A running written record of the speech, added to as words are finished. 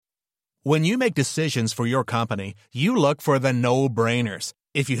When you make decisions for your company, you look for the no-brainers.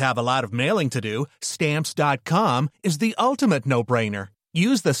 If you have a lot of mailing to do, Stamps.com is the ultimate no-brainer.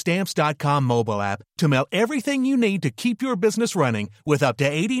 Use the Stamps.com mobile app to mail everything you need to keep your business running with up to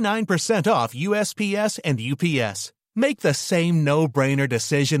 89% off USPS and UPS. Make the same no-brainer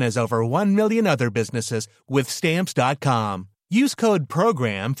decision as over 1 million other businesses with Stamps.com. Use code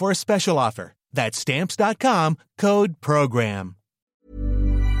PROGRAM for a special offer. That's Stamps.com, code PROGRAM.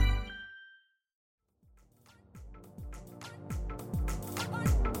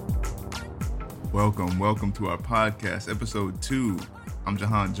 Welcome to our podcast, episode 2. I'm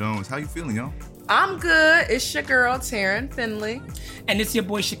Jahan Jones. How you feeling, y'all? I'm good. It's your girl, Taryn Finley. And it's your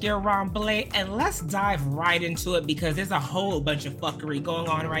boy, Shakir Ramblay. And let's dive right into it because there's a whole bunch of fuckery going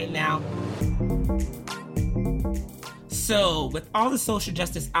on right now. So, with all the social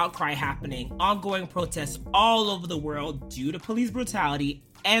justice outcry happening, ongoing protests all over the world due to police brutality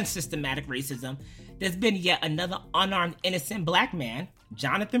and systematic racism, there's been yet another unarmed innocent black man,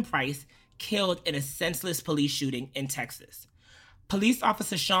 Jonathan Price, killed in a senseless police shooting in Texas. Police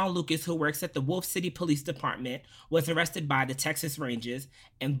officer Sean Lucas, who works at the Wolf City Police Department, was arrested by the Texas Rangers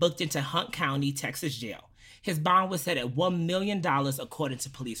and booked into Hunt County, Texas jail. His bond was set at $1 million according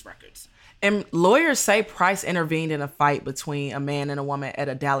to police records. And lawyers say Price intervened in a fight between a man and a woman at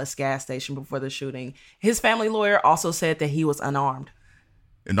a Dallas gas station before the shooting. His family lawyer also said that he was unarmed.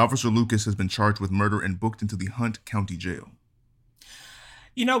 And Officer Lucas has been charged with murder and booked into the Hunt County jail.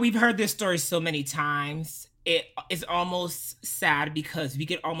 You know, we've heard this story so many times. It is almost sad because we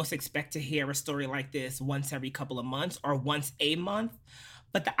could almost expect to hear a story like this once every couple of months or once a month.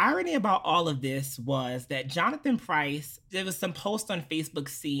 But the irony about all of this was that Jonathan Price, there was some post on Facebook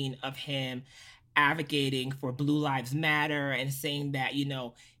seen of him advocating for Blue Lives Matter and saying that, you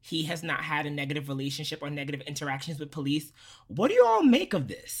know, he has not had a negative relationship or negative interactions with police. What do you all make of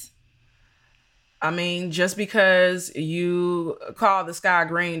this? I mean, just because you call the sky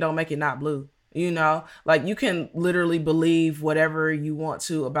green don't make it not blue. You know, like you can literally believe whatever you want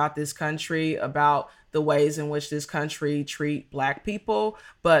to about this country, about the ways in which this country treat black people.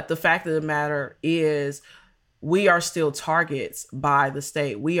 But the fact of the matter is we are still targets by the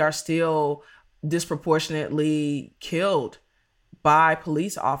state. We are still disproportionately killed by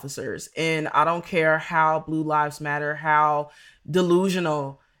police officers. And I don't care how Blue Lives Matter, how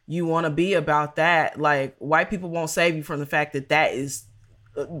delusional you want to be about that. Like, white people won't save you from the fact that that is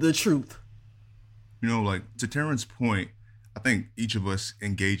the truth. You know, like, to Terrence's point, I think each of us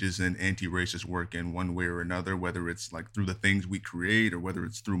engages in anti-racist work in one way or another, whether it's like through the things we create or whether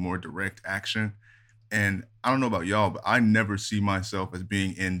it's through more direct action. And I don't know about y'all, but I never see myself as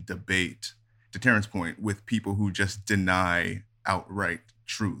being in debate, to Terrence's point, with people who just deny outright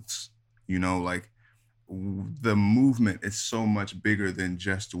truths. You know, like, the movement is so much bigger than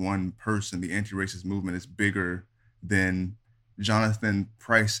just one person. The anti-racist movement is bigger than Jonathan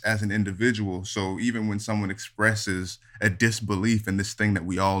Price as an individual. So even when someone expresses a disbelief in this thing that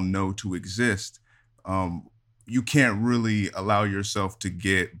we all know to exist, you can't really allow yourself to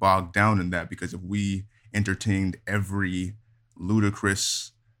get bogged down in that, because if we entertained every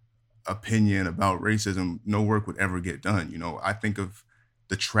ludicrous opinion about racism, no work would ever get done. You know, I think of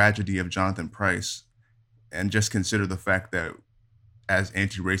the tragedy of Jonathan Price and just consider the fact that as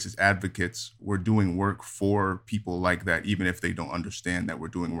anti-racist advocates, we're doing work for people like that, even if they don't understand that we're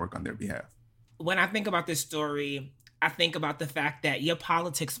doing work on their behalf. When I think about this story, I think about the fact that your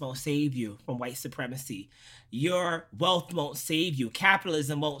politics won't save you from white supremacy. Your wealth won't save you.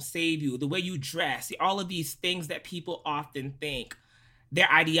 Capitalism won't save you. The way you dress, all of these things that people often think, their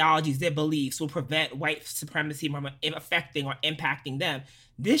ideologies, their beliefs will prevent white supremacy from affecting or impacting them.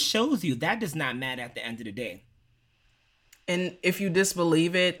 This shows you that does not matter at the end of the day. And if you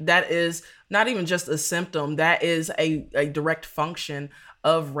disbelieve it, that is not even just a symptom. That is a direct function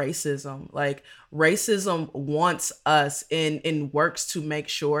of racism. Like, racism wants us and works to make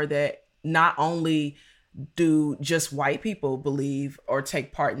sure that not only do just white people believe or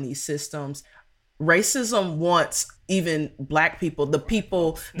take part in these systems, racism wants even black people, the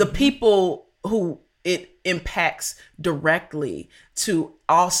people who it impacts directly, to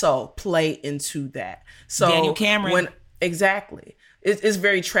also play into that. So Daniel Cameron. Exactly. It's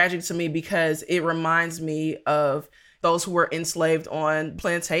very tragic to me because it reminds me of those who were enslaved on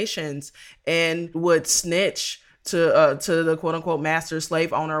plantations and would snitch to the quote unquote master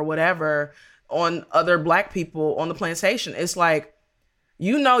slave owner or whatever on other black people on the plantation. It's like,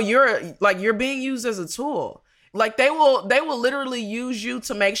 you know, you're being used as a tool. Like they will literally use you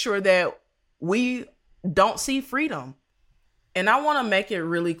to make sure that we don't see freedom. And I want to make it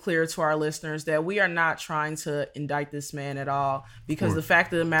really clear to our listeners that we are not trying to indict this man at all, because the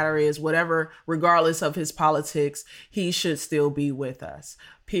fact of the matter is, whatever, regardless of his politics, he should still be with us,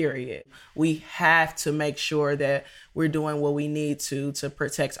 period. We have to make sure that we're doing what we need to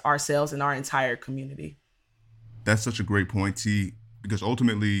protect ourselves and our entire community. That's such a great point, T, because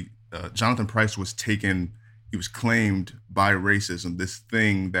ultimately Jonathan Pryce was claimed by racism, this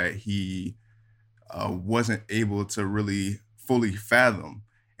thing that he wasn't able to really fully fathom.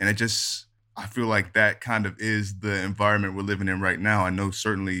 And I feel like that kind of is the environment we're living in right now. I know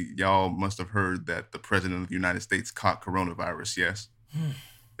certainly y'all must have heard that the president of the United States caught coronavirus, yes?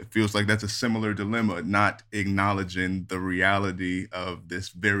 It feels like that's a similar dilemma, not acknowledging the reality of this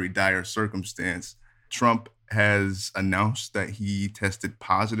very dire circumstance. Trump has announced that he tested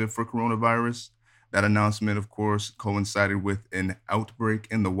positive for coronavirus. That announcement, of course, coincided with an outbreak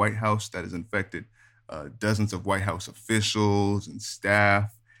in the White House that has infected dozens of White House officials and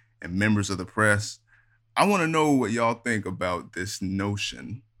staff and members of the press. I want to know what y'all think about this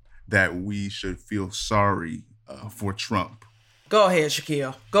notion that we should feel sorry for Trump. Go ahead,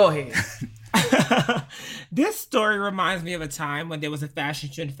 Shaquille. Go ahead. This story reminds me of a time when there was a fashion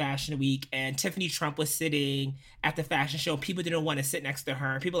show in Fashion Week and Tiffany Trump was sitting at the fashion show. People didn't want to sit next to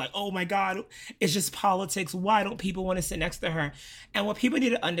her. People were like, oh my God, it's just politics. Why don't people want to sit next to her? And what people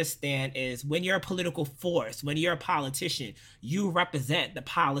need to understand is when you're a political force, when you're a politician, you represent the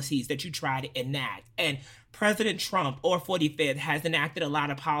policies that you try to enact. And President Trump, or 45th, has enacted a lot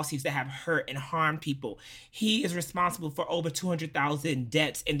of policies that have hurt and harmed people. He is responsible for over 200,000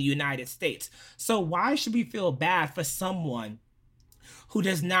 deaths in the United States. So why should we feel bad for someone who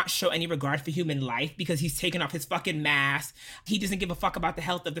does not show any regard for human life because he's taken off his fucking mask? He doesn't give a fuck about the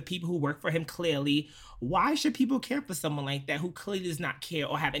health of the people who work for him, clearly. Why should people care for someone like that who clearly does not care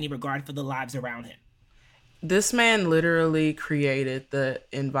or have any regard for the lives around him? This man literally created the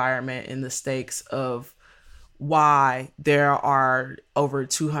environment and the stakes of why there are over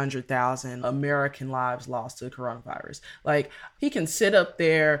 200,000 American lives lost to coronavirus. Like, he can sit up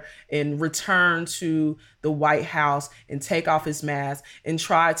there and return to the White House and take off his mask and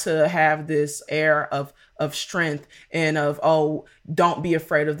try to have this air of strength and of, oh, don't be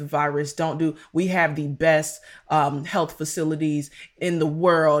afraid of the virus. We have the best health facilities in the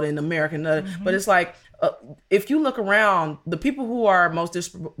world, in America. Mm-hmm. But it's like, if you look around, the people who are most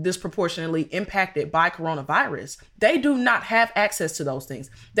disproportionately impacted by coronavirus, they do not have access to those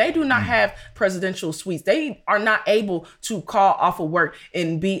things. They do not have presidential suites. They are not able to call off of work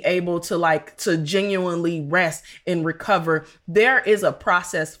and be able to genuinely rest and recover. There is a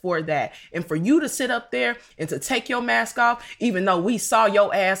process for that. And for you to sit up there and to take your mask off, even though we saw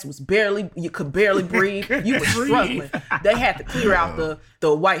your ass you could barely breathe, you were struggling. They had to clear out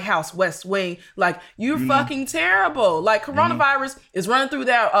the White House West Wing. Like, you're fucking terrible. Like, coronavirus is running through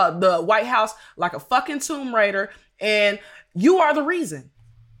the White House like a fucking Tomb Raider, and you are the reason.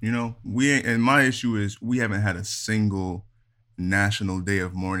 And my issue is we haven't had a single national day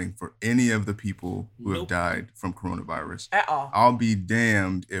of mourning for any of the people who have died from coronavirus. At all. I'll be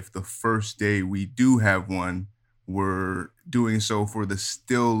damned if the first day we do have one, we're doing so for the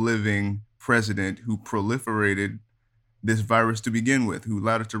still living president who proliferated this virus to begin with, who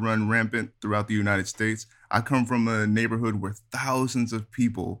allowed it to run rampant throughout the United States. I come from a neighborhood where thousands of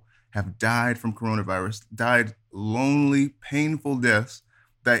people have died from coronavirus, died lonely, painful deaths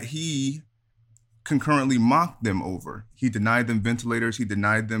that he concurrently mocked them over. He denied them ventilators. He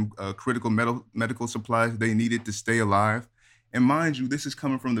denied them critical medical supplies they needed to stay alive. And mind you, this is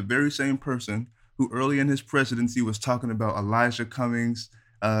coming from the very same person who early in his presidency was talking about Elijah Cummings,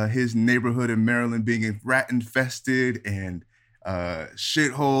 his neighborhood in Maryland being rat infested and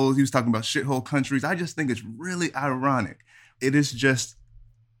shitholes. He was talking about shithole countries. I just think it's really ironic. It is just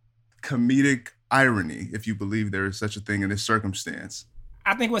comedic irony, if you believe there is such a thing in this circumstance.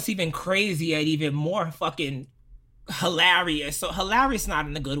 I think what's even crazy and even more fucking hilarious. So hilarious, not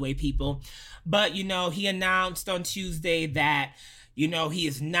in a good way, people. But, he announced on Tuesday that, he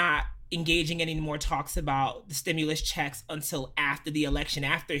is not engaging in any more talks about the stimulus checks until after the election,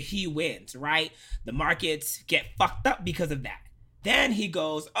 after he wins, right? The markets get fucked up because of that. Then he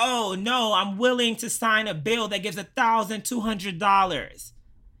goes, oh no, I'm willing to sign a bill that gives $1,200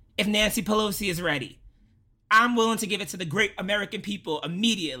 if Nancy Pelosi is ready. I'm willing to give it to the great American people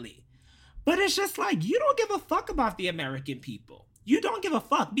immediately. But it's just like, you don't give a fuck about the American people. You don't give a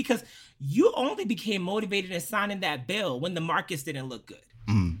fuck because you only became motivated in signing that bill when the markets didn't look good.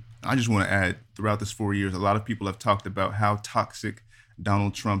 I just want to add, throughout this 4 years, a lot of people have talked about how toxic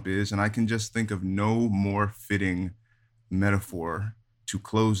Donald Trump is, and I can just think of no more fitting metaphor to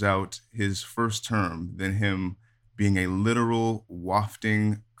close out his first term than him being a literal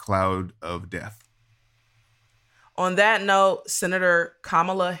wafting cloud of death. On that note, Senator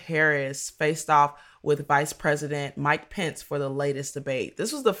Kamala Harris faced off with Vice President Mike Pence for the latest debate.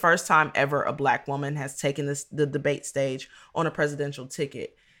 This was the first time ever a Black woman has taken the debate stage on a presidential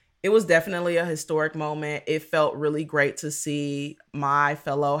ticket. It was definitely a historic moment. It felt really great to see my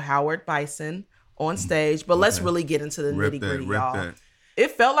fellow Howard Bison on stage, but let's really get into the nitty-gritty, y'all.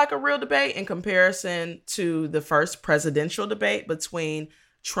 It felt like a real debate in comparison to the first presidential debate between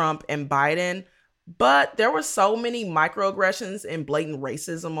Trump and Biden. But there were so many microaggressions and blatant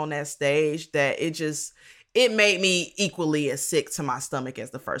racism on that stage that it made me equally as sick to my stomach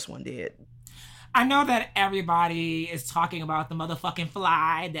as the first one did. I know that everybody is talking about the motherfucking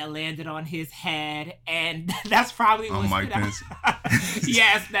fly that landed on his head, and that's probably what Mike Pence.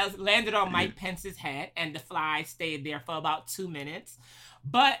 Yes, that landed on Mike Pence's head, and the fly stayed there for about 2 minutes.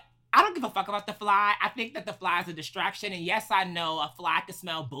 But I don't give a fuck about the fly. I think that the fly is a distraction. And yes, I know a fly can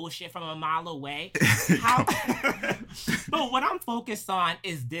smell bullshit from a mile away. But what I'm focused on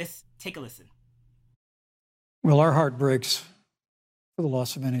is this. Take a listen. Well, our heart breaks for the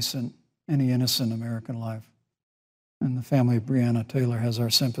loss of any innocent American life. And the family of Breonna Taylor has our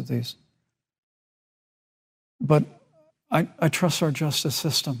sympathies. But I trust our justice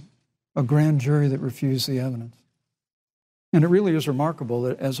system, a grand jury that refused the evidence. And it really is remarkable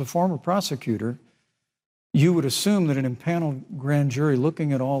that as a former prosecutor, you would assume that an impaneled grand jury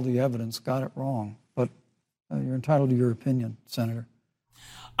looking at all the evidence got it wrong. But you're entitled to your opinion, Senator.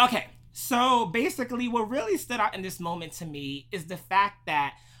 Okay, so basically what really stood out in this moment to me is the fact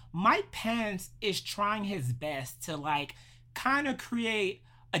that Mike Pence is trying his best to kind of create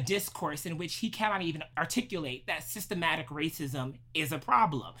a discourse in which he cannot even articulate that systematic racism is a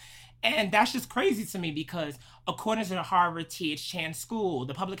problem. And that's just crazy to me because according to the Harvard T.H. Chan School,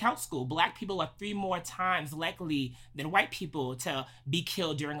 the public health school, Black people are 3 more times likely than white people to be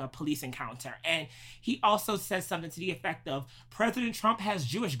killed during a police encounter. And he also says something to the effect of, President Trump has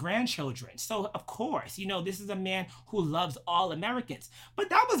Jewish grandchildren. So of course, this is a man who loves all Americans. But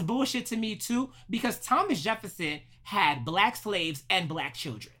that was bullshit to me too, because Thomas Jefferson had Black slaves and Black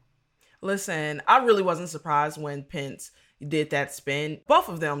children. Listen, I really wasn't surprised when Pence did that spin. Both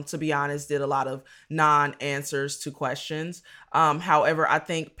of them, to be honest, did a lot of non-answers to questions. However, I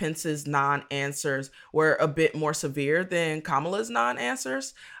think Pence's non-answers were a bit more severe than Kamala's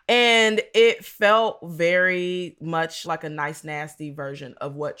non-answers. And it felt very much like a nice, nasty version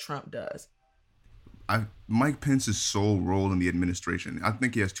of what Trump does. Mike Pence's sole role in the administration, I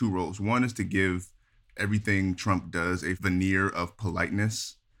think he has 2 roles. One is to give everything Trump does a veneer of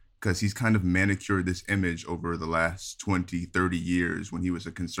politeness, because he's kind of manicured this image over the last 20, 30 years. When he was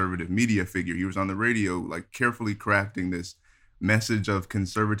a conservative media figure, he was on the radio, carefully crafting this message of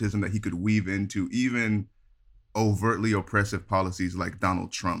conservatism that he could weave into even overtly oppressive policies like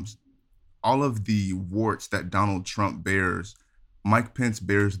Donald Trump's. All of the warts that Donald Trump bears, Mike Pence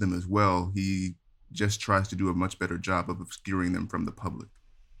bears them as well. He just tries to do a much better job of obscuring them from the public.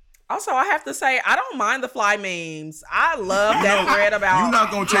 Also, I have to say, I don't mind the fly memes. I love that thread about You're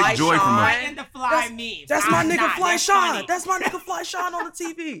not going to take joy from us. And the fly memes. That's my nigga Fly Sean. That's my nigga Fly Sean on the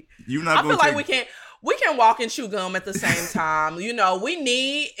TV. I feel like we can walk and chew gum at the same time. We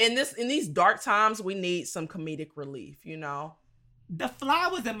need, in these dark times, we need some comedic relief, The fly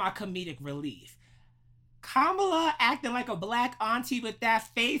was in my comedic relief. Kamala acting like a Black auntie with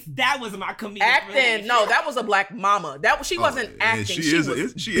that face, that was my comedic relief. No, that was a Black mama. She wasn't acting.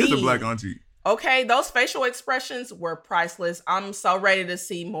 She is a Black auntie. Okay, those facial expressions were priceless. I'm so ready to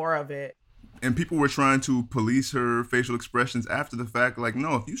see more of it. And people were trying to police her facial expressions after the fact.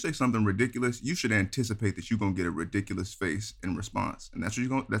 No, if you say something ridiculous, you should anticipate that you're gonna get a ridiculous face in response, and that's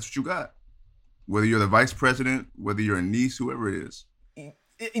what you got. Whether you're the vice president, whether you're a niece, whoever it is.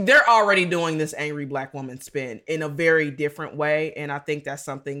 They're already doing this angry Black woman spin in a very different way. And I think that's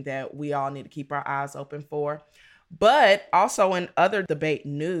something that we all need to keep our eyes open for. But also in other debate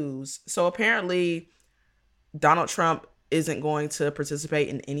news, so apparently Donald Trump isn't going to participate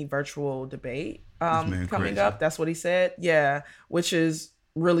in any virtual debate coming up. That's what he said. Yeah, which is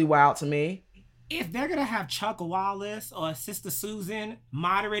really wild to me. If they're going to have Chuck Wallace or Sister Susan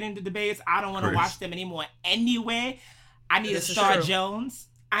moderating the debates, I don't want to watch them anymore anyway. I need a Star Jones.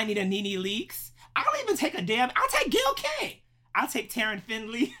 I need a Nene Leakes. I don't even take I'll take Gil King. I'll take Taryn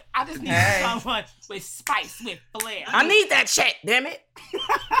Finley. I just need someone with spice, with flair. I need that check, damn it.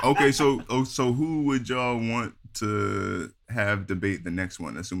 Okay, so who would y'all want to have debate the next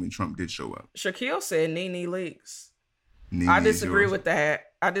one, assuming Trump did show up? Shaquille said Nene Leakes. I disagree with that.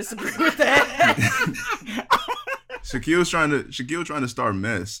 Shaquille trying to start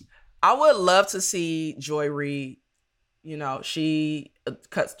mess. I would love to see Joy Reid You know, she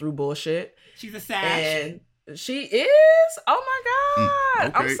cuts through bullshit. She's a sash. And she is? Oh my God.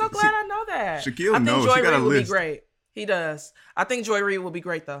 Okay. I'm so glad I know that. Shaquille knows. She got a Reid will list. be great. He does. I think Joy Reid will be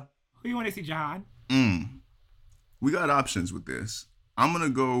great, though. Who you want to see, John? We got options with this. I'm going to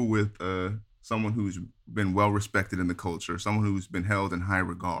go with someone who's been well-respected in the culture, someone who's been held in high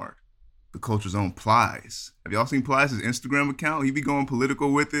regard. The culture's own Plies. Have y'all seen Plies' Instagram account? He be going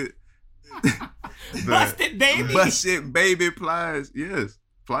political with it. Busted baby. Busted baby Plies. Yes.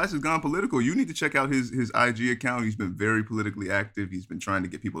 Plies has gone political. You need to check out his IG account. He's been very politically active. He's been trying to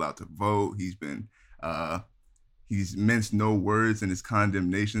get people out to vote. He's minced no words in his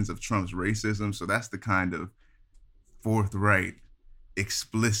condemnations of Trump's racism. So that's the kind of forthright,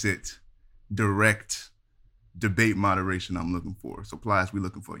 explicit, direct debate moderation I'm looking for. So Plies, we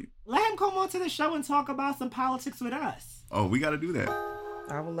looking for you. Let him come on to the show and talk about some politics with us. Oh, we got to do that.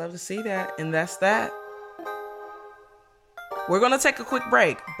 I would love to see that. And that's that. We're going to take a quick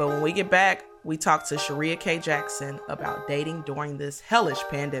break. But when we get back, we talk to Sharia K. Jackson about dating during this hellish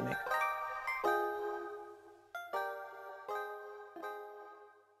pandemic.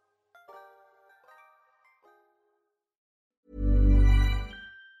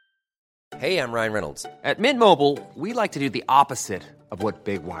 Hey, I'm Ryan Reynolds. At Mint Mobile, we like to do the opposite of what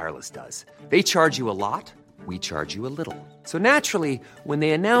Big Wireless does. They charge you a lot, we charge you a little. So naturally, when they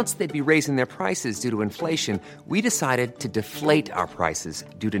announced they'd be raising their prices due to inflation, we decided to deflate our prices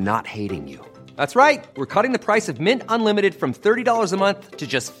due to not hating you. That's right. We're cutting the price of Mint Unlimited from $30 a month to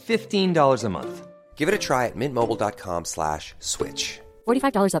just $15 a month. Give it a try at mintmobile.com/switch.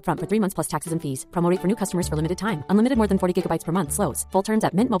 $45 up front for 3 months plus taxes and fees. Promo rate for new customers for limited time. Unlimited more than 40 gigabytes per month. Slows full terms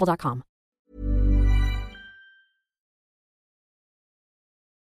at mintmobile.com.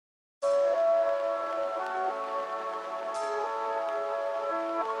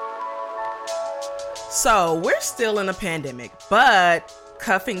 So we're still in a pandemic, but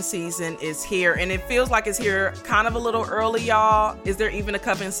cuffing season is here, and it feels like it's here kind of a little early, y'all. Is there even a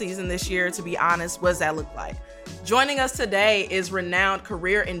cuffing season this year? To be honest, what does that look like? Joining us today is renowned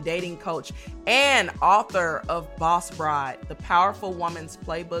career and dating coach and author of Boss Bride, The Powerful Woman's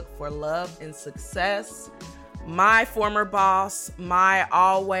Playbook for Love and Success. My former boss, my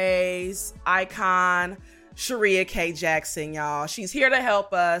always icon, Sharia K. Jackson, y'all. She's here to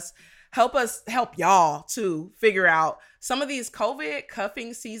help us help y'all to figure out some of these COVID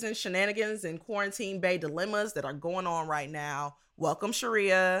cuffing season shenanigans and quarantine bay dilemmas that are going on right now. Welcome,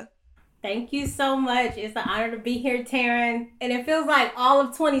 Sharia. Thank you so much. It's an honor to be here, Taryn. And it feels like all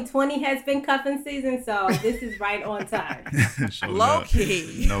of 2020 has been cuffing season, so this is right on time. Low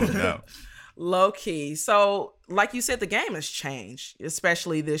key. No doubt. Low key. So, like you said, the game has changed,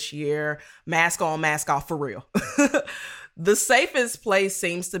 especially this year. Mask on, mask off, for real. The safest place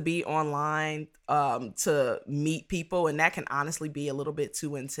seems to be online to meet people, and that can honestly be a little bit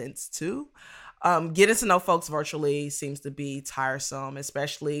too intense too. Getting to know folks virtually seems to be tiresome,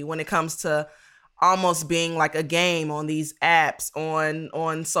 especially when it comes to almost being like a game on these apps,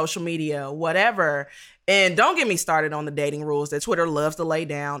 on social media, whatever. And don't get me started on the dating rules that Twitter loves to lay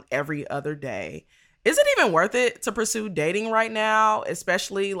down every other day. Is it even worth it to pursue dating right now,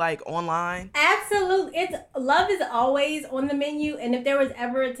 especially like online? Absolutely. Love is always on the menu. And if there was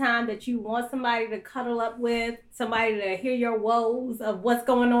ever a time that you want somebody to cuddle up with, somebody to hear your woes of what's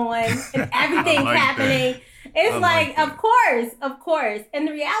going on and everything's happening, it's of course. And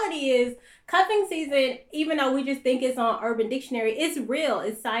the reality is cuffing season, even though we just think it's on Urban Dictionary, it's real.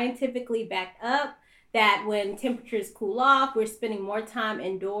 It's scientifically backed up. That when temperatures cool off, we're spending more time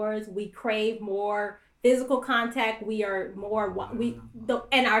indoors. We crave more physical contact. We are more,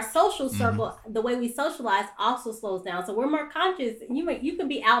 and our social circle, the way we socialize also slows down. So we're more conscious. You can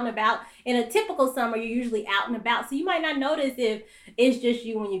be out and about. In a typical summer, you're usually out and about. So you might not notice if it's just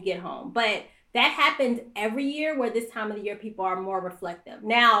you when you get home. But that happens every year where this time of the year people are more reflective.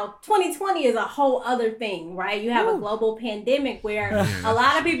 Now, 2020 is a whole other thing, right? You have a global pandemic where a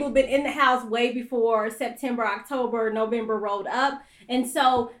lot of people have been in the house way before September, October, November rolled up. And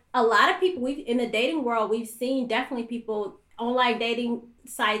so a lot of people in the dating world, we've seen definitely people, online dating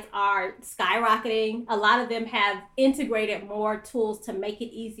sites are skyrocketing. A lot of them have integrated more tools to make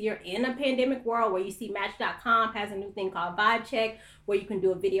it easier in a pandemic world, where you see Match.com has a new thing called Vibe Check, where you can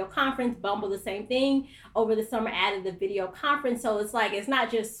do a video conference. Bumble, the same thing. Over the summer added the video conference. So it's like, it's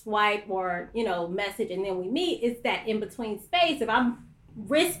not just swipe or, message and then we meet. It's that in between space. If I'm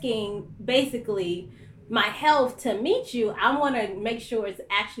risking basically my health to meet you, I want to make sure it's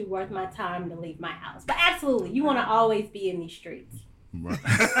actually worth my time to leave my house. But absolutely, you want to always be in these streets. Right.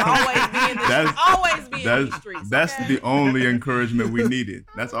 always be in these streets. That's the only encouragement we needed.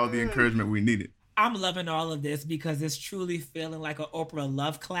 That's all the encouragement we needed. I'm loving all of this because it's truly feeling like an Oprah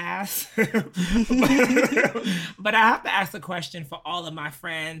love class. But I have to ask a question for all of my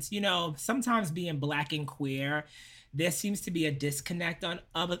friends. You know, sometimes being Black and queer, there seems to be a disconnect on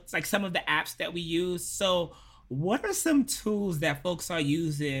like some of the apps that we use. So what are some tools that folks are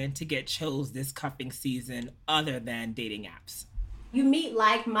using to get chose this cuffing season other than dating apps? You meet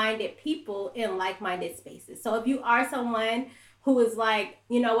like-minded people in like-minded spaces. So if you are someone who is like,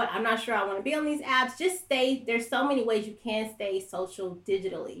 you know what, I'm not sure I want to be on these apps, just stay. There's so many ways you can stay social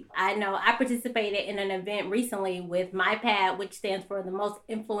digitally. I know I participated in an event recently with MyPad, which stands for the most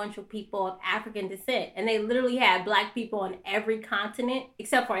influential people of African descent. And they literally had Black people on every continent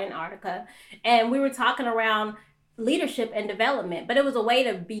except for Antarctica. And we were talking around leadership and development, but it was a way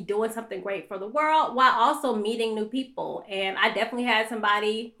to be doing something great for the world while also meeting new people. And I definitely had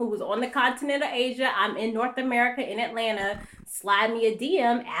somebody who was on the continent of Asia, I'm in North America in Atlanta, slide me a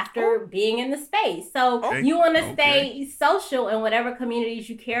DM after being in the space. So you want to stay social in whatever communities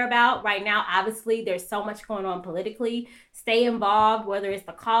you care about. Right now, obviously, there's so much going on politically. Stay involved, whether it's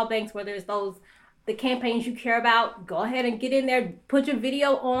the call banks, whether it's the campaigns you care about. Go ahead and get in there, put your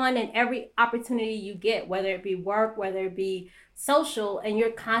video on in every opportunity you get, whether it be work, whether it be social, and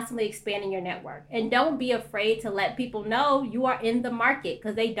you're constantly expanding your network. And don't be afraid to let people know you are in the market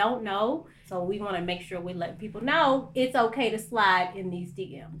because they don't know. So we want to make sure we let people know it's okay to slide in these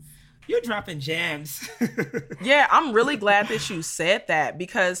DMs. You're dropping gems. Yeah, I'm really glad that you said that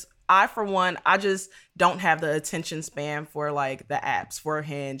because I, for one, I just don't have the attention span for like the apps, for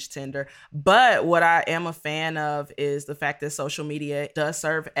Hinge, Tinder. But what I am a fan of is the fact that social media does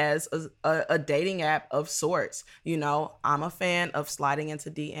serve as a dating app of sorts. You know, I'm a fan of sliding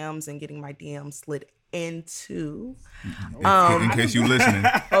into DMs and getting my DMs slid into. In case you listening.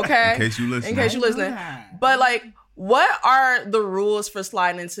 Okay. In case you listening. But like, what are the rules for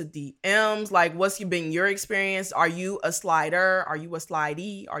sliding into DMs? Like, what's been your experience? Are you a slider? Are you a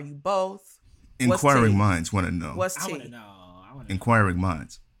slidee? Are you both? Inquiring minds want to know. What's I T? want to know. Inquiring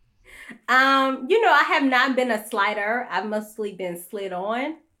minds. I have not been a slider. I've mostly been slid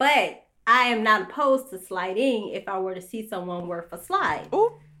on, but I am not opposed to sliding if I were to see someone worth a slide.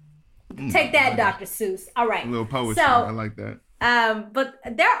 Ooh. Take that, Dr. Seuss. All right. A little poetry. I like that. But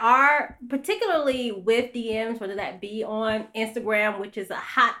there are, particularly with DMs, whether that be on Instagram, which is a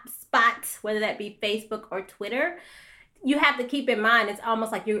hot spot, whether that be Facebook or Twitter, you have to keep in mind it's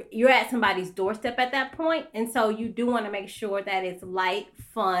almost like you're at somebody's doorstep at that point. And so you do want to make sure that it's light,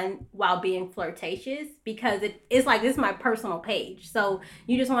 fun, while being flirtatious, because it's like, this is my personal page. So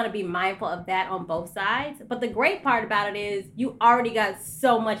you just want to be mindful of that on both sides. But the great part about it is you already got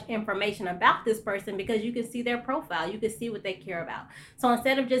so much information about this person because you can see their profile. You can see what they care about. So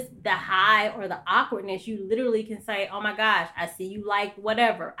instead of just the high or the awkwardness, you literally can say, oh my gosh, I see you like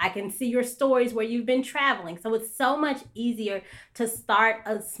whatever. I can see your stories where you've been traveling. So it's so much easier to start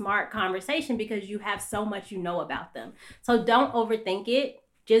a smart conversation because you have so much you know about them. So don't overthink it.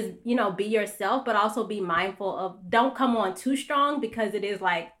 Just, be yourself, but also be mindful of don't come on too strong because it is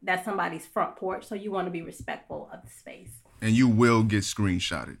like that's somebody's front porch. So you want to be respectful of the space. And you will get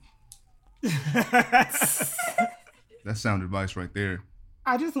screenshotted. That's sound advice right there.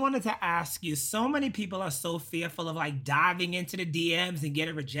 I just wanted to ask you, so many people are so fearful of like diving into the DMs and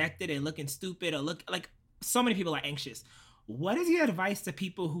getting rejected and looking stupid or so many people are anxious. What is your advice to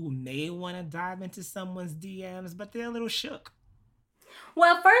people who may want to dive into someone's DMs, but they're a little shook?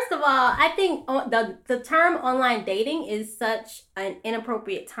 Well, first of all, I think the term online dating is such an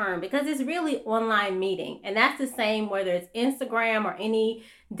inappropriate term because it's really online meeting. And that's the same whether it's Instagram or any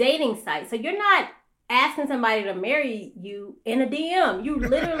dating site. So you're not asking somebody to marry you in a DM. You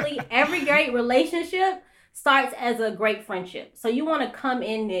literally, every great relationship starts as a great friendship. So you want to come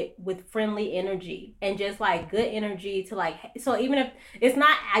in it with friendly energy and just like good energy to so even if it's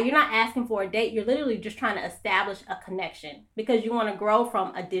not, you're not asking for a date, you're literally just trying to establish a connection because you want to grow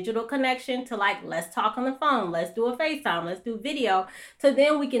from a digital connection to let's talk on the phone, let's do a FaceTime, let's do video. So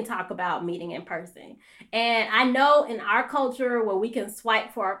then we can talk about meeting in person. And I know in our culture where we can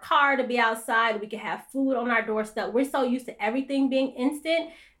swipe for a car to be outside, we can have food on our doorstep. We're so used to everything being instant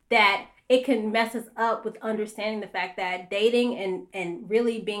that it can mess us up with understanding the fact that dating and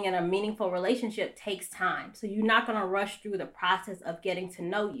really being in a meaningful relationship takes time. So you're not going to rush through the process of getting to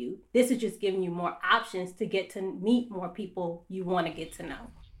know you. This is just giving you more options to get to meet more people you want to get to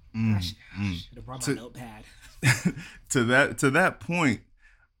know. Should have brought my notepad. To that point,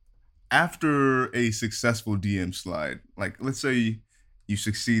 after a successful DM slide, like let's say you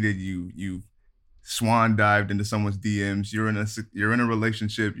succeeded, you swan dived into someone's DMs, you're in a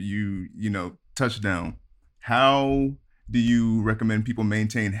relationship, you touchdown. How do you recommend people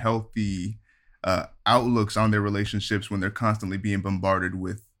maintain healthy outlooks on their relationships when they're constantly being bombarded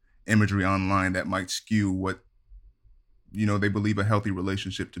with imagery online that might skew what, they believe a healthy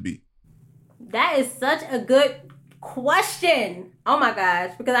relationship to be? That is such a good question. Oh my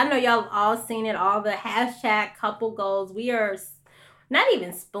gosh. Because I know y'all have all seen it, all the hashtag couple goals. We are not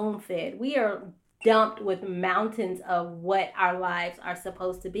even spoon fed. We are dumped with mountains of what our lives are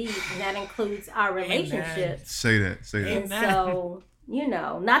supposed to be. And that includes our relationships. Say that. And so,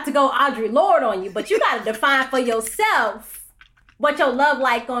 not to go Audre Lorde on you, but you got to define for yourself what your love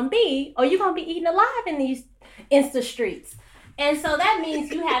life gonna be, or you're gonna be eaten alive in these Insta streets. And so that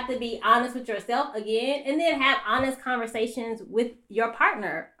means you have to be honest with yourself again, and then have honest conversations with your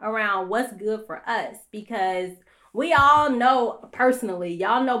partner around what's good for us. Because we all know personally,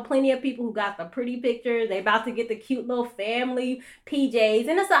 y'all know plenty of people who got the pretty pictures. They about to get the cute little family PJs,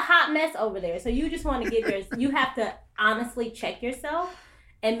 and it's a hot mess over there. So you just want to you have to honestly check yourself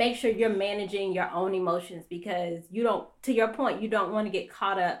and make sure you're managing your own emotions, because to your point, you don't want to get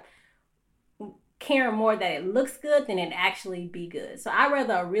caught up caring more that it looks good than it actually be good. So I'd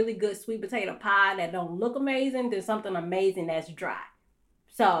rather a really good sweet potato pie that don't look amazing than something amazing that's dry.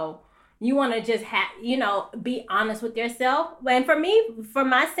 So you want to just be honest with yourself. And for me, for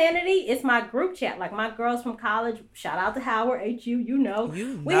my sanity, it's my group chat. Like my girls from college, shout out to Howard, HU,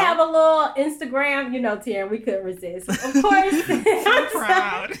 We have a little Instagram, Tian, we couldn't resist. Of course. I'm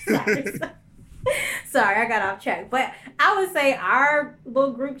proud. Sorry, I got off track. But I would say our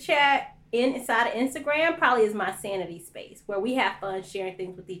little group chat inside of Instagram probably is my sanity space, where we have fun sharing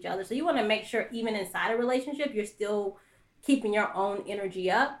things with each other. So you want to make sure even inside a relationship, you're still keeping your own energy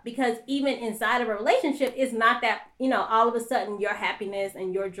up, because even inside of a relationship, it's not that, all of a sudden your happiness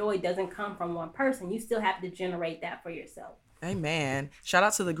and your joy doesn't come from one person. You still have to generate that for yourself. Amen. Shout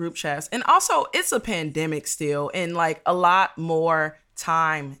out to the group chats. And also, it's a pandemic still, and like a lot more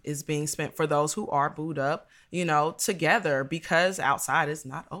time is being spent for those who are booed up, together, because outside is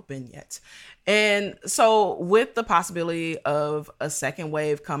not open yet. And so with the possibility of a second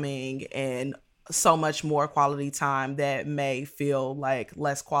wave coming and so much more quality time that may feel like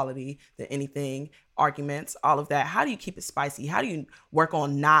less quality than anything, arguments, all of that, how do you keep it spicy? How do you work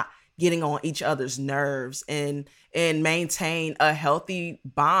on not getting on each other's nerves and maintain a healthy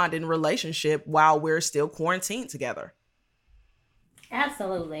bond and relationship while we're still quarantined together?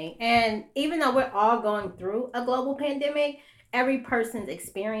 Absolutely. And even though we're all going through a global pandemic, every person's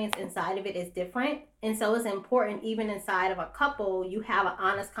experience inside of it is different. And so it's important, even inside of a couple, you have an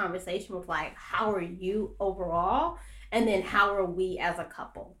honest conversation with like, how are you overall? And then how are we as a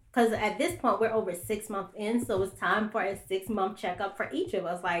couple? Because at this point, we're over 6 months in. So it's time for a 6-month checkup for each of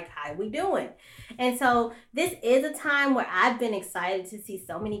us. Like, how are we doing? And so this is a time where I've been excited to see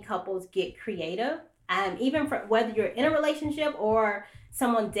so many couples get creative. Even for whether you're in a relationship or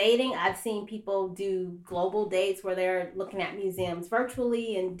someone dating, I've seen people do global dates where they're looking at museums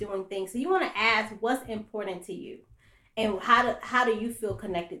virtually and doing things. So you want to ask, what's important to you? And how do you feel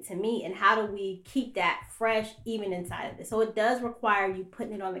connected to me? And how do we keep that fresh even inside of this? So it does require you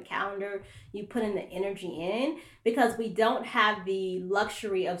putting it on the calendar, you putting the energy in, because we don't have the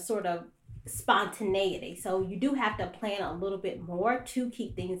luxury of sort of spontaneity. So you do have to plan a little bit more to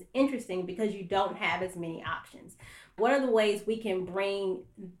keep things interesting, because you don't have as many options. What are the ways we can bring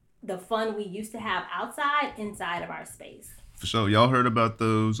the fun we used to have outside inside of our space? For sure. Y'all heard about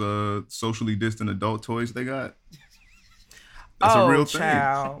those socially distant adult toys they got? That's a real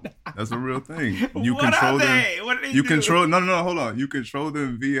thing. That's a real thing. You control them. What do they do? Control. No, hold on. You control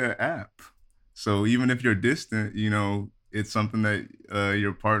them via app. So even if you're distant, it's something that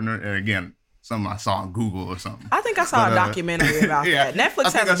your partner, and again, something I saw on Google or something. I think I saw a documentary about that.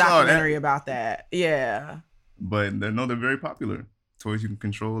 Netflix has a documentary about that. Yeah. But they're very popular. Toys you can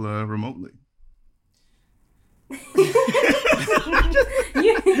control remotely. You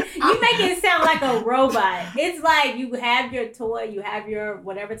make it sound like a robot. It's like you have your toy, you have your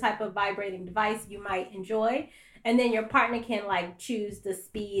whatever type of vibrating device you might enjoy, and then your partner can like choose the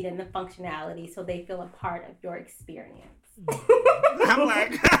speed and the functionality so they feel a part of your experience. I'm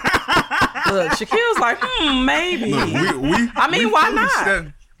like, look, Shaquille's like, maybe. Look, why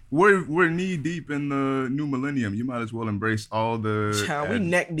not? We're knee deep in the new millennium. You might as well embrace all the. Child, we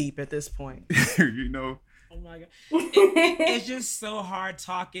neck deep at this point. Oh my God. It's just so hard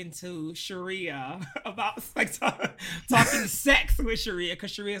talking to Sharia about talking sex with Sharia,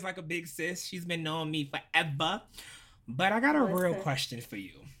 because Sharia is like a big sis. She's been knowing me forever. But I got a real question for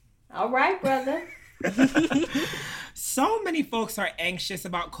you. All right, brother. So many folks are anxious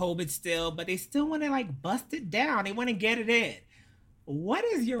about COVID still, but they still want to bust it down. They want to get it in. What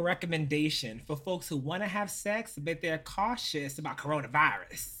is your recommendation for folks who want to have sex, but they're cautious about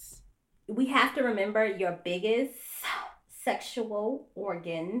coronavirus? we have to remember your biggest sexual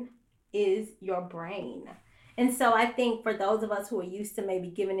organ is your brain. And so I think for those of us who are used to maybe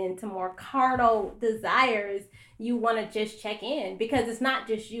giving in to more carnal desires, you want to just check in, because it's not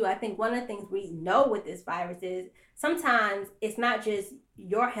just you. I think one of the things we know with this virus is sometimes it's not just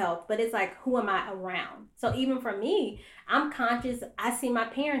your health, but it's like, who am I around? So even for me, I'm conscious. I see my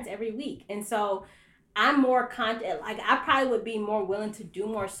parents every week. And so I'm more conscious. Like, I probably would be more willing to do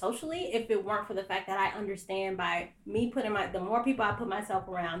more socially if it weren't for the fact that I understand by me putting the more people I put myself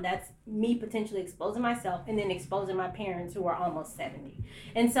around, that's me potentially exposing myself and then exposing my parents who are almost 70.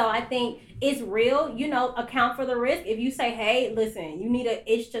 And so I think it's real, account for the risk. If you say, hey, listen, you need an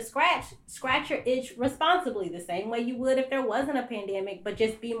itch to scratch your itch responsibly, the same way you would if there wasn't a pandemic, but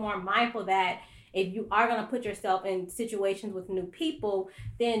just be more mindful that if you are going to put yourself in situations with new people,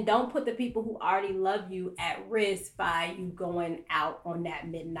 then don't put the people who already love you at risk by you going out on that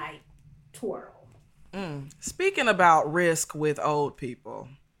midnight twirl. Speaking about risk with old people,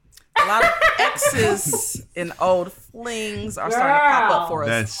 a lot of exes and old flings are starting to pop up for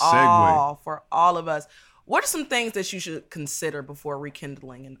us all, for all of us. What are some things that you should consider before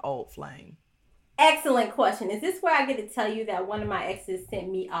rekindling an old flame? Excellent question. Is this where I get to tell you that one of my exes sent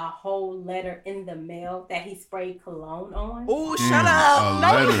me a whole letter in the mail that he sprayed cologne on? Oh, shut up.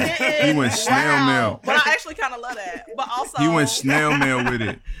 No, he didn't. He went snail mail. But I actually kind of love that. But also, he went snail mail with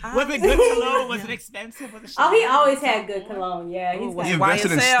it. Was it good cologne? Was it expensive? Was it he always had good cologne. Yeah. He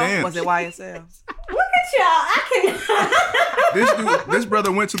invested in stamps. Was it YSL? Look at y'all. I can. This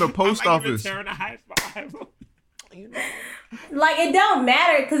brother went to the post office. Return a high five. Like, it don't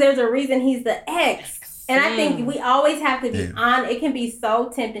matter, because there's a reason he's the ex. And I think we always have to be on. It can be so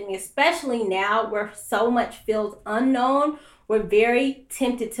tempting, especially now where so much feels unknown. We're very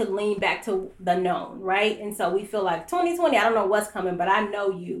tempted to lean back to the known, right? And so we feel like 2020, I don't know what's coming, but I know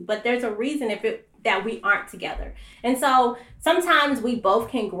you. But there's a reason that we aren't together. And so sometimes we both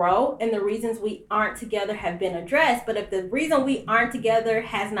can grow, and the reasons we aren't together have been addressed. But if the reason we aren't together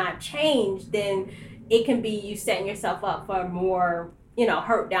has not changed, then it can be you setting yourself up for more,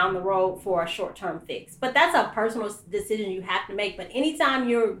 hurt down the road for a short-term fix. But that's a personal decision you have to make. But anytime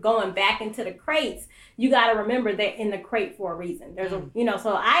you're going back into the crates, you got to remember they're in the crate for a reason. There's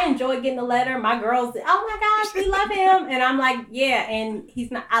so I enjoy getting the letter. My girls, oh my gosh, we love him. And I'm like, yeah, and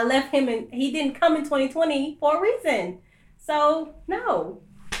he's not, I left him and he didn't come in 2020 for a reason. So no.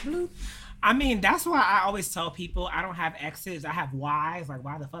 I mean, that's why I always tell people I don't have exes. I have Ys. Like,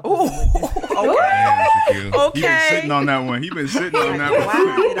 why the fuck? Okay. He been sitting on that one. It's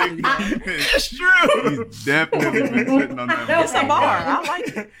true. He's definitely been sitting on that one. It's a bar. I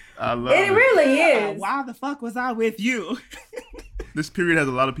like it. I love it. It really is. Why the fuck was I with you? This period has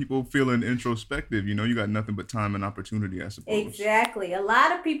a lot of people feeling introspective. You got nothing but time and opportunity, I suppose. Exactly. A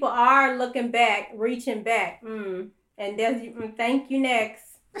lot of people are looking back, reaching back. And there's thank you next.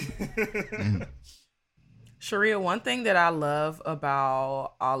 Sharia, one thing that I love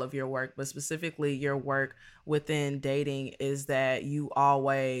about all of your work, but specifically your work within dating, is that you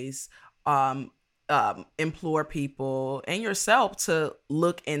always implore people and yourself to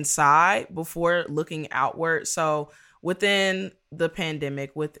look inside before looking outward. So within the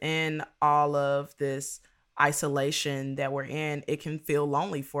pandemic, within all of this isolation that we're in, it can feel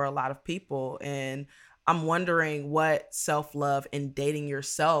lonely for a lot of people. And I'm wondering what self-love and dating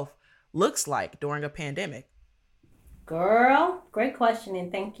yourself looks like during a pandemic. Girl, great question,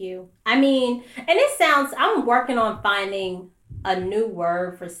 and thank you. I mean, and I'm working on finding a new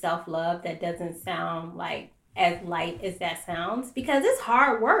word for self-love that doesn't sound like as light as that sounds, because it's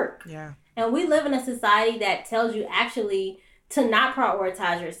hard work. Yeah. And we live in a society that tells you actually to not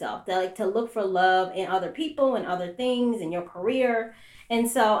prioritize yourself, to look for love in other people and other things in your career. And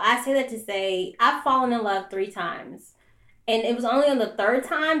so I say that to say I've fallen in love 3 times. And it was only on the 3rd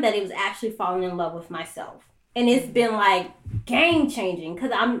time that it was actually falling in love with myself. And it's been like game changing,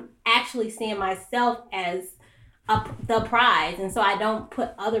 because I'm actually seeing myself as the prize. And so I don't put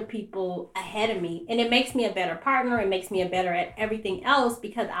other people ahead of me. And it makes me a better partner. It makes me a better at everything else,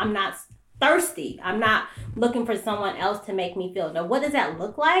 because I'm not thirsty. I'm not looking for someone else to make me feel. Now, what does that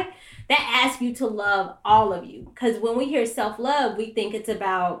look like? That asks you to love all of you. Because when we hear self-love, we think it's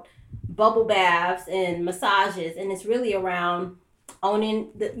about bubble baths and massages, and it's really around owning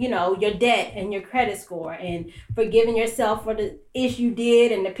your debt and your credit score, and forgiving yourself for the ish you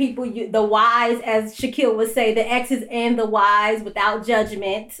did, and the people the whys, as Shaquille would say, the X's and the Y's, without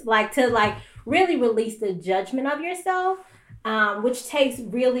judgment, to really release the judgment of yourself. Which takes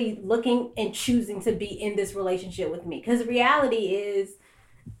really looking and choosing to be in this relationship with me. Because the reality is,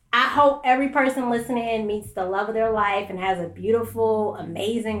 I hope every person listening meets the love of their life and has a beautiful,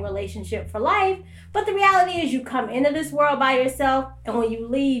 amazing relationship for life. But the reality is you come into this world by yourself, and when you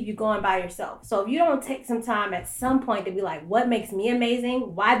leave, you're going by yourself. So if you don't take some time at some point to be like, what makes me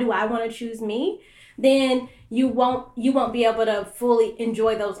amazing? Why do I want to choose me? Then you won't be able to fully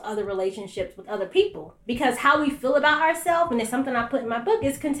enjoy those other relationships with other people. Because how we feel about ourselves, and it's something I put in my book,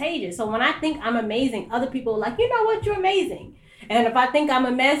 is contagious. So when I think I'm amazing, other people are like, you know what, you're amazing. And if I think I'm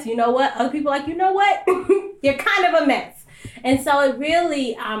a mess, you know what, other people are like, you know what, you're kind of a mess. And so it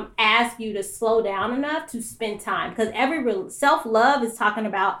really asks you to slow down enough to spend time. Because every self-love is talking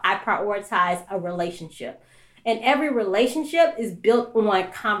about, I prioritize a relationship. And every relationship is built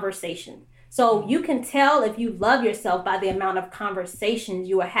on conversation. So you can tell if you love yourself by the amount of conversations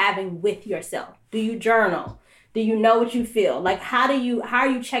you are having with yourself. Do you journal? Do you know what you feel? Like, how are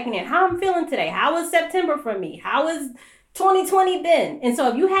you checking in? How I'm feeling today? How was September for me? How was 2020 been? And so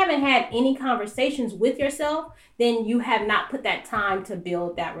if you haven't had any conversations with yourself, then you have not put that time to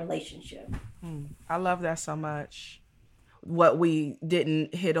build that relationship. I love that so much. What we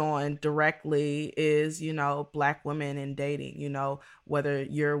didn't hit on directly is, Black women in dating, whether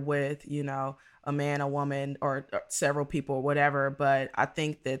you're with, a man, a woman, or several people, or whatever. But I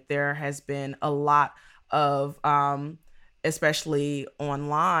think that there has been a lot of, especially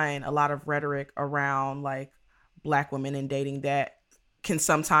online, a lot of rhetoric around like Black women in dating that can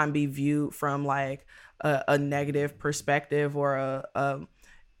sometimes be viewed from like a negative perspective, or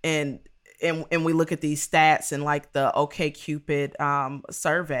and we look at these stats and like the OkCupid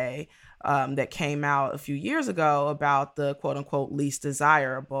survey that came out a few years ago about the quote unquote least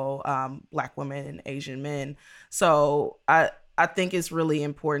desirable Black women and Asian men. So I think it's really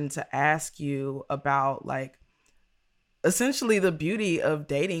important to ask you about like essentially the beauty of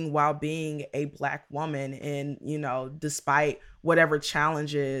dating while being a Black woman, and despite whatever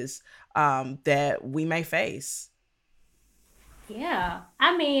challenges that we may face. Yeah,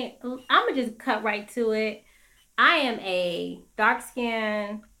 I mean, I'm gonna just cut right to it. I am a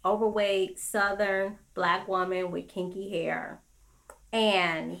dark-skinned, overweight, Southern Black woman with kinky hair,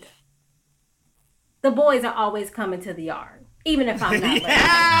 and the boys are always coming to the yard, even if I'm not.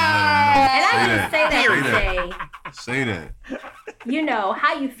 Yeah! And I just say that to say that.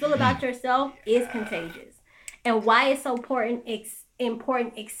 How you feel about yourself is contagious, and why it's so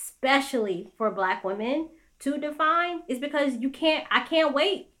important, especially for Black women to define, is because I can't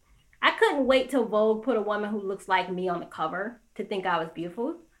wait. I couldn't wait till Vogue put a woman who looks like me on the cover to think I was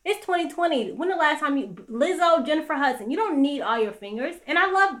beautiful. It's 2020. When the last time Lizzo, Jennifer Hudson, you don't need all your fingers. And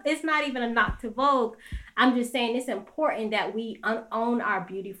it's not even a knock to Vogue. I'm just saying it's important that we own our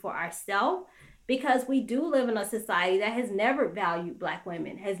beauty for ourselves, because we do live in a society that has never valued Black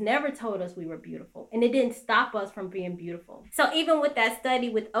women, has never told us we were beautiful, and it didn't stop us from being beautiful. So even with that study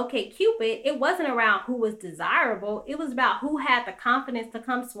with OkCupid, it wasn't around who was desirable. It was about who had the confidence to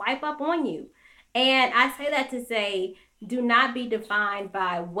come swipe up on you. And I say that to say, do not be defined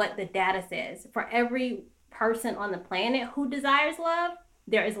by what the data says. For every person on the planet who desires love,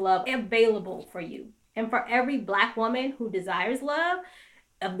 there is love available for you. And for every Black woman who desires love,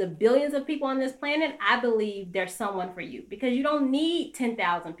 of the billions of people on this planet, I believe there's someone for you, because you don't need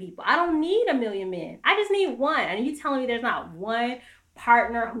 10,000 people. I don't need 1 million men. I just need one. And you telling me there's not one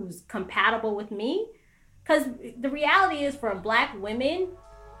partner who's compatible with me? Because the reality is, for Black women,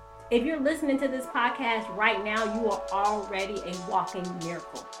 if you're listening to this podcast right now, you are already a walking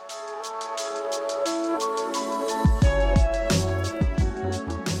miracle.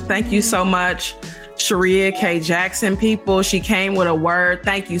 Thank you so much, Sharia K. Jackson. People, she came with a word.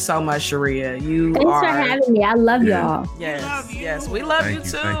 Thank you so much, Sharia. Thanks for having me. I love y'all. Yes, we love you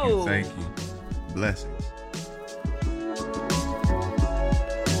too. Thank you. Blessings.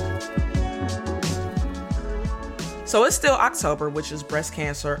 So it's still October, which is Breast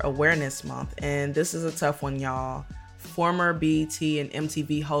Cancer Awareness Month, and this is a tough one, y'all. Former BET and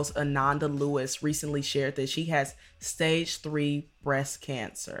MTV host Ananda Lewis recently shared that she has stage 3 breast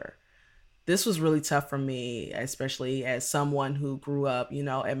cancer. This was really tough for me, especially as someone who grew up,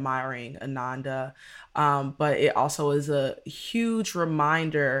 admiring Ananda. But it also is a huge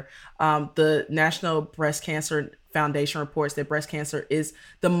reminder. The National Breast Cancer Foundation reports that breast cancer is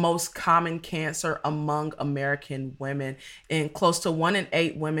the most common cancer among American women, and close to 1 in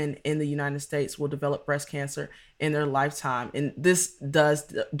 8 women in the United States will develop breast cancer in their lifetime. And this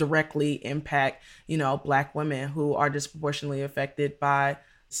does directly impact, Black women who are disproportionately affected by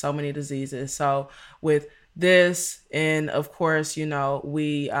so many diseases. So with this, and of course,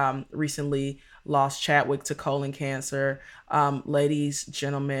 we recently lost Chadwick to colon cancer. Ladies,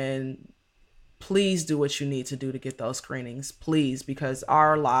 gentlemen, please do what you need to do to get those screenings, please, because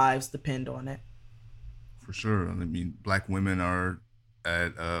our lives depend on it. For sure. I mean, Black women are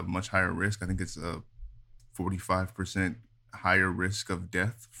at a much higher risk. I think it's a 45% higher risk of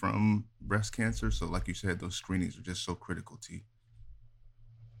death from breast cancer. So like you said, those screenings are just so critical, T.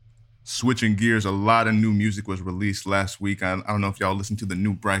 Switching gears, a lot of new music was released last week. I don't know if y'all listened to the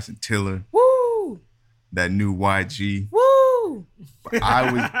new Bryson Tiller. Woo! That new YG. Woo!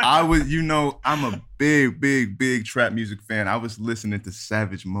 I was, you know, I'm a big trap music fan. I was listening to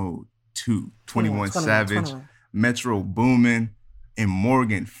Savage Mode 2, 21 Savage, Metro Boomin, and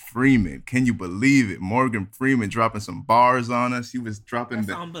Morgan Freeman. Can you believe it? Morgan Freeman dropping some bars on us. He was dropping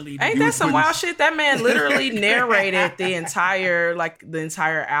unbelievable. Ain't that some wild shit? That man literally narrated the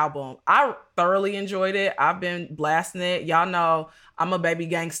entire album. I thoroughly enjoyed it. I've been blasting it. Y'all know I'm a baby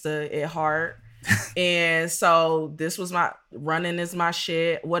gangster at heart. And so this was my running is my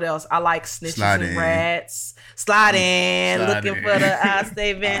shit. What else? I like Snitches and Rats. Slide in. Looking for the I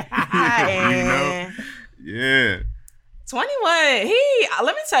stay been hiding. Yeah. 21,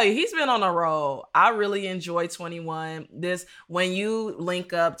 let me tell you, he's been on a roll. I really enjoy 21. When you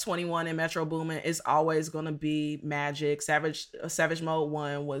link up 21 and Metro Boomin, it's always gonna be magic. Savage Mode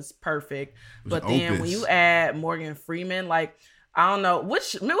 1 was perfect. But then when you add Morgan Freeman, like, I don't know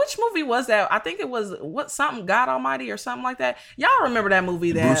which movie was that? I think it was something God Almighty or something like that. Y'all remember that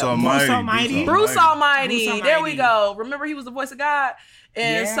movie? Bruce Almighty. Bruce Almighty. There we go. Remember, he was the voice of God.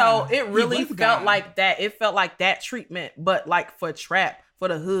 And so it really felt like that. It felt like that treatment, but like for trap, for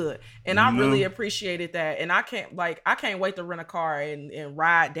the hood. And I really appreciated that. And I can't wait to rent a car and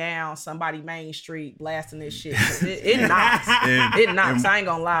ride down somebody Main Street blasting this shit. It knocks. It knocks. I ain't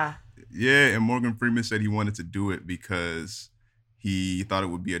gonna lie. Yeah, and Morgan Freeman said he wanted to do it because he thought it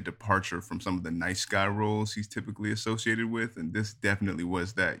would be a departure from some of the nice guy roles he's typically associated with. And this definitely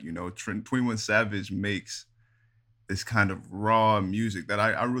was that. You know, 21 Savage makes this kind of raw music that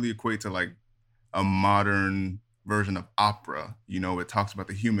I really equate to like a modern version of opera. You know, it talks about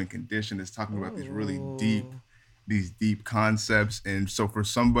the human condition. It's talking about these deep concepts. And so for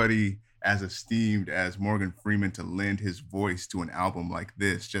somebody as esteemed as Morgan Freeman to lend his voice to an album like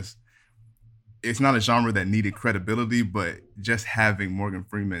this, it's not a genre that needed credibility, but just having Morgan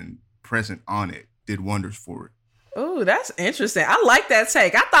Freeman present on it did wonders for it. Oh, that's interesting. I like that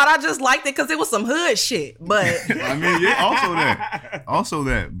take. I thought I just liked it because it was some hood shit, but I mean, yeah, also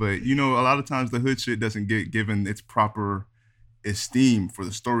that. But you know, a lot of times the hood shit doesn't get given its proper esteem for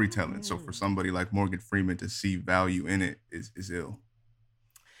the storytelling. So for somebody like Morgan Freeman to see value in it is ill.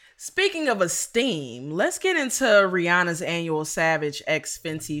 Speaking of esteem, let's get into Rihanna's annual Savage X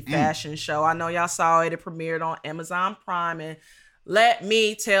Fenty fashion show. I know y'all saw it. It premiered on Amazon Prime, and let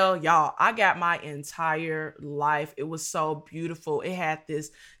me tell y'all, I got my entire life. It was so beautiful. It had this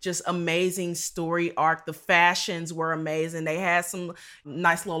just amazing story arc. The fashions were amazing. They had some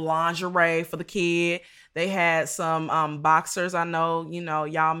nice little lingerie for the kid. They had some boxers. I know, you know,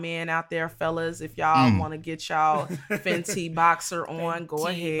 y'all men out there, fellas, if y'all want to get y'all Fenty boxer on, go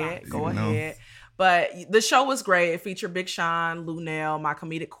ahead. But the show was great. It featured Big Sean, Lunel, my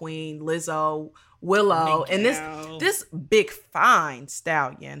comedic queen, Lizzo, Willow, and this big fine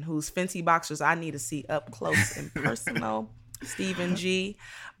stallion whose Fenty boxers I need to see up close and personal, Stephen G.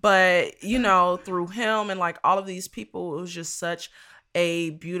 But, you know, through him and like all of these people, it was just such a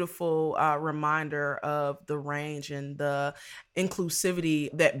beautiful reminder of the range and the inclusivity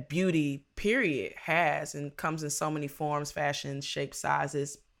that beauty, period, has and comes in so many forms, fashions, shapes,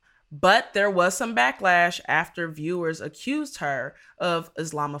 sizes. But there was some backlash after viewers accused her of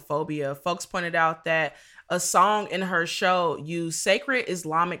Islamophobia. Folks pointed out that a song in her show used sacred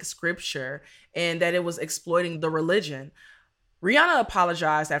Islamic scripture and that it was exploiting the religion. Rihanna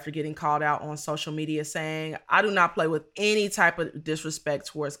apologized after getting called out on social media, saying, "I do not play with any type of disrespect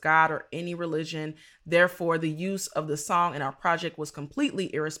towards God or any religion. Therefore, the use of the song in our project was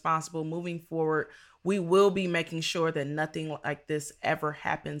completely irresponsible. Moving forward, we will be making sure that nothing like this ever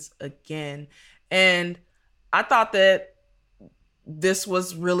happens again." And I thought that this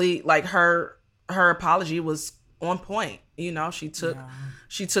was really like her apology was on point. You know, she took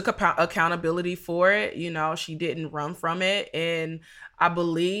accountability for it. You know, she didn't run from it. And I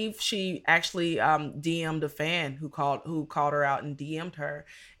believe she actually DM'd a fan who called her out and DM'd her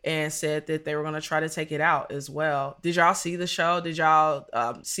and said that they were going to try to take it out as well. Did y'all see the show? Did y'all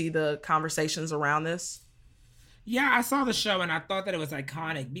see the conversations around this? Yeah, I saw the show and I thought that it was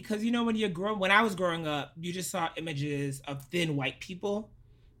iconic because, you know, when I was growing up, you just saw images of thin white people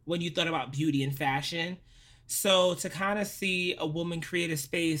when you thought about beauty and fashion. So to kind of see a woman create a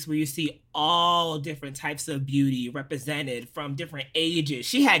space where you see all different types of beauty represented from different ages.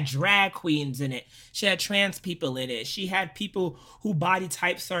 She had drag queens in it. She had trans people in it. She had people who body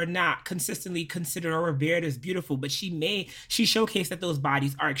types are not consistently considered or revered as beautiful, but she showcased that those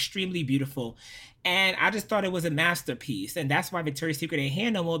bodies are extremely beautiful. And I just thought it was a masterpiece. And that's why Victoria's Secret ain't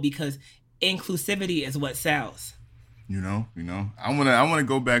here no more, because inclusivity is what sells. You know, I wanna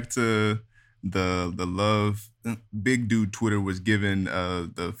go back to the love big dude Twitter was giving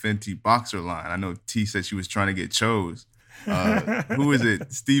the Fenty boxer line. I know T said she was trying to get chose. Who is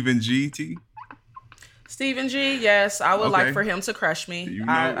it? Stephen G, T? Stephen G, yes. I would like for him to crush me. You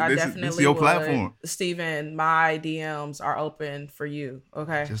know, I this definitely is your would. platform. Stephen, my DMs are open for you,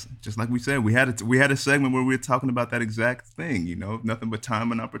 okay? Just like we said, we had a segment where we were talking about that exact thing, you know, nothing but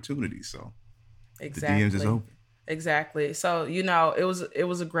time and opportunity. So exactly. The DMs is open. Exactly. So, you know, it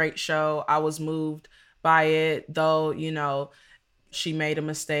was a great show. I was moved by it, though, you know, she made a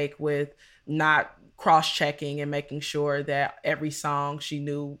mistake with not cross-checking and making sure that every song she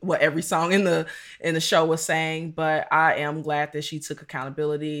knew what every song in the show was saying. But I am glad that she took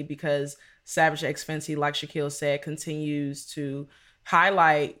accountability, because Savage X Fenty, like Shaquille said, continues to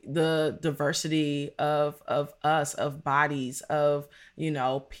highlight the diversity of us, of bodies, of, you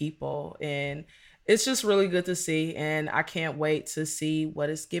know, people. And it's just really good to see, and I can't wait to see what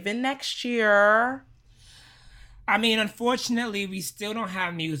is given next year. I mean, unfortunately, we still don't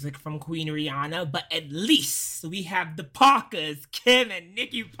have music from Queen Rihanna, but at least we have the Parkers, Kim and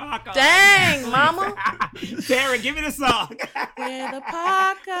Nikki Parker. Dang, mama. Sarah, give me the song. We're the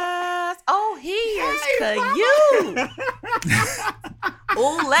Parkers. Oh, he is to you.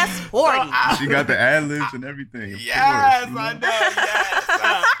 Oh, let's party. She got the ad-libs and everything. Yes, course, I know.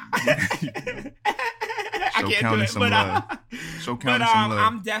 Yes. I can't do it, but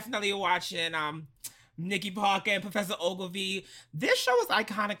I'm definitely watching Nikki Parker and Professor Ogilvy. This show is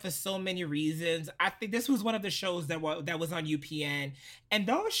iconic for so many reasons. I think this was one of the shows that was on UPN, and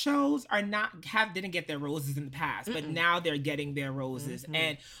those shows didn't get their roses in the past, but now they're getting their roses.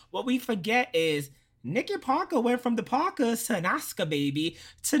 And what we forget is Nikki Parker went from the Parkers to an Oscar baby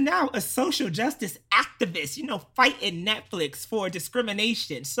to now a social justice activist, you know, fighting Netflix for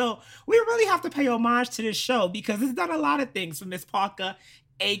discrimination. So we really have to pay homage to this show, because it's done a lot of things for Miss Parker,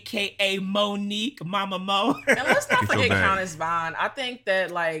 aka Monique, Mama Mo. And let's not forget Countess Vaughn. I think that,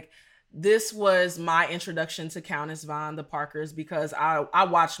 like, this was my introduction to Countess Vaughn, the Parkers, because I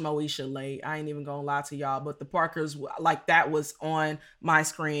watched Moesha late. I ain't even gonna lie to y'all, but the Parkers, like, that was on my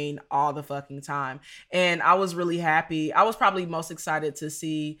screen all the fucking time. And I was really happy. I was probably most excited to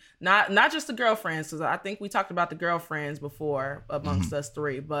see not just the girlfriends, because I think we talked about the girlfriends before amongst us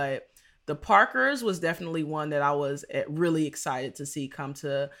three, but the Parkers was definitely one that I was really excited to see come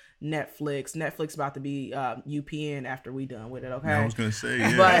to Netflix. Netflix about to be UPN after we done with it, okay? I was going to say,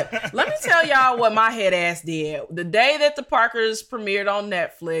 yeah. But let me tell y'all what my head ass did. The day that the Parkers premiered on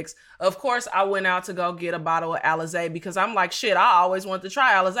Netflix, of course, I went out to go get a bottle of Alizé, because I'm like, shit, I always wanted to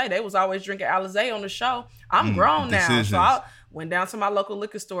try Alizé. They was always drinking Alizé on the show. I'm grown now, so I went down to my local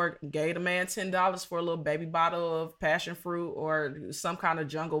liquor store, gave the man $10 for a little baby bottle of passion fruit or some kind of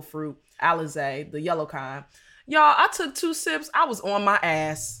jungle fruit Alizé, the yellow kind. Y'all, I took 2 sips. I was on my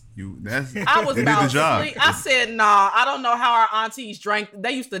ass. I was about to sleep. I said, nah, I don't know how our aunties drank.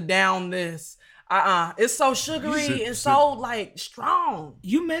 They used to down this. It's so sugary and so, like, strong.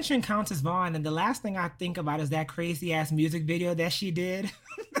 You mentioned Countess Vaughn, and the last thing I think about is that crazy ass music video that she did.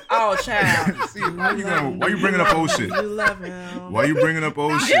 Oh, child. See, why you bringing up old shit? Why you bringing up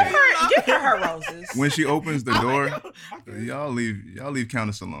old shit? Give her roses. When she opens the door, y'all leave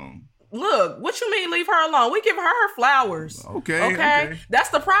Countess alone. Look, what you mean leave her alone? We give her flowers. Okay. That's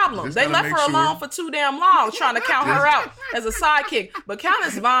the problem. Just they left her alone for too damn long, trying to count her out as a sidekick. But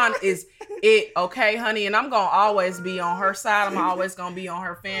Countess Vaughn is it, okay, honey? And I'm going to always be on her side. I'm always going to be on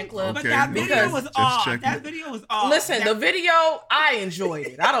her fan club. But that video was off. That video was off. Listen, the video, I enjoyed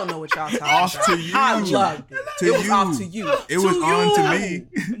it. I don't know what y'all talking off about. To you. I loved it. It was off to you. It was on to me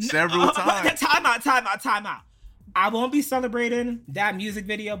several times. Time out. I won't be celebrating that music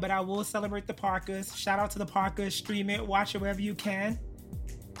video, but I will celebrate the Parkers. Shout out to the Parkers. Stream it, watch it wherever you can.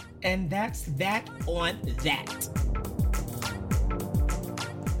 And that's that on that.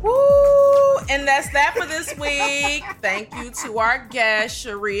 Woo! And that's that for this week. Thank you to our guest,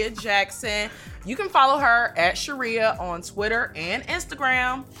 Sharia Jackson. You can follow her at Sharia on Twitter and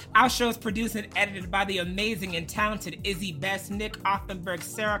Instagram. Our show is produced and edited by the amazing and talented Izzy Best, Nick Offenberg,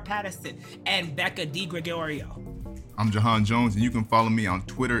 Sarah Patterson, and Becca DiGregorio. I'm Jahan Jones, and you can follow me on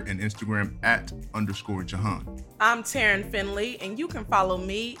Twitter and Instagram @_Jahan. I'm Taryn Finley, and you can follow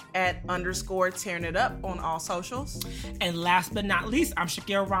me @_tearing it up on all socials. And last but not least, I'm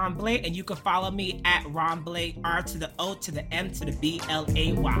Shakir Ron Blay, and you can follow me @Ron Blay, R to the O to the M to the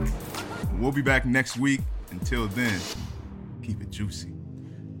BLAY. We'll be back next week. Until then, keep it juicy.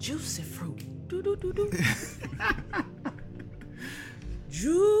 Juicy fruit. Do.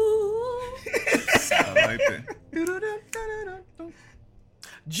 Juice. I like that.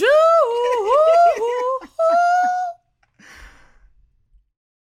 Juice.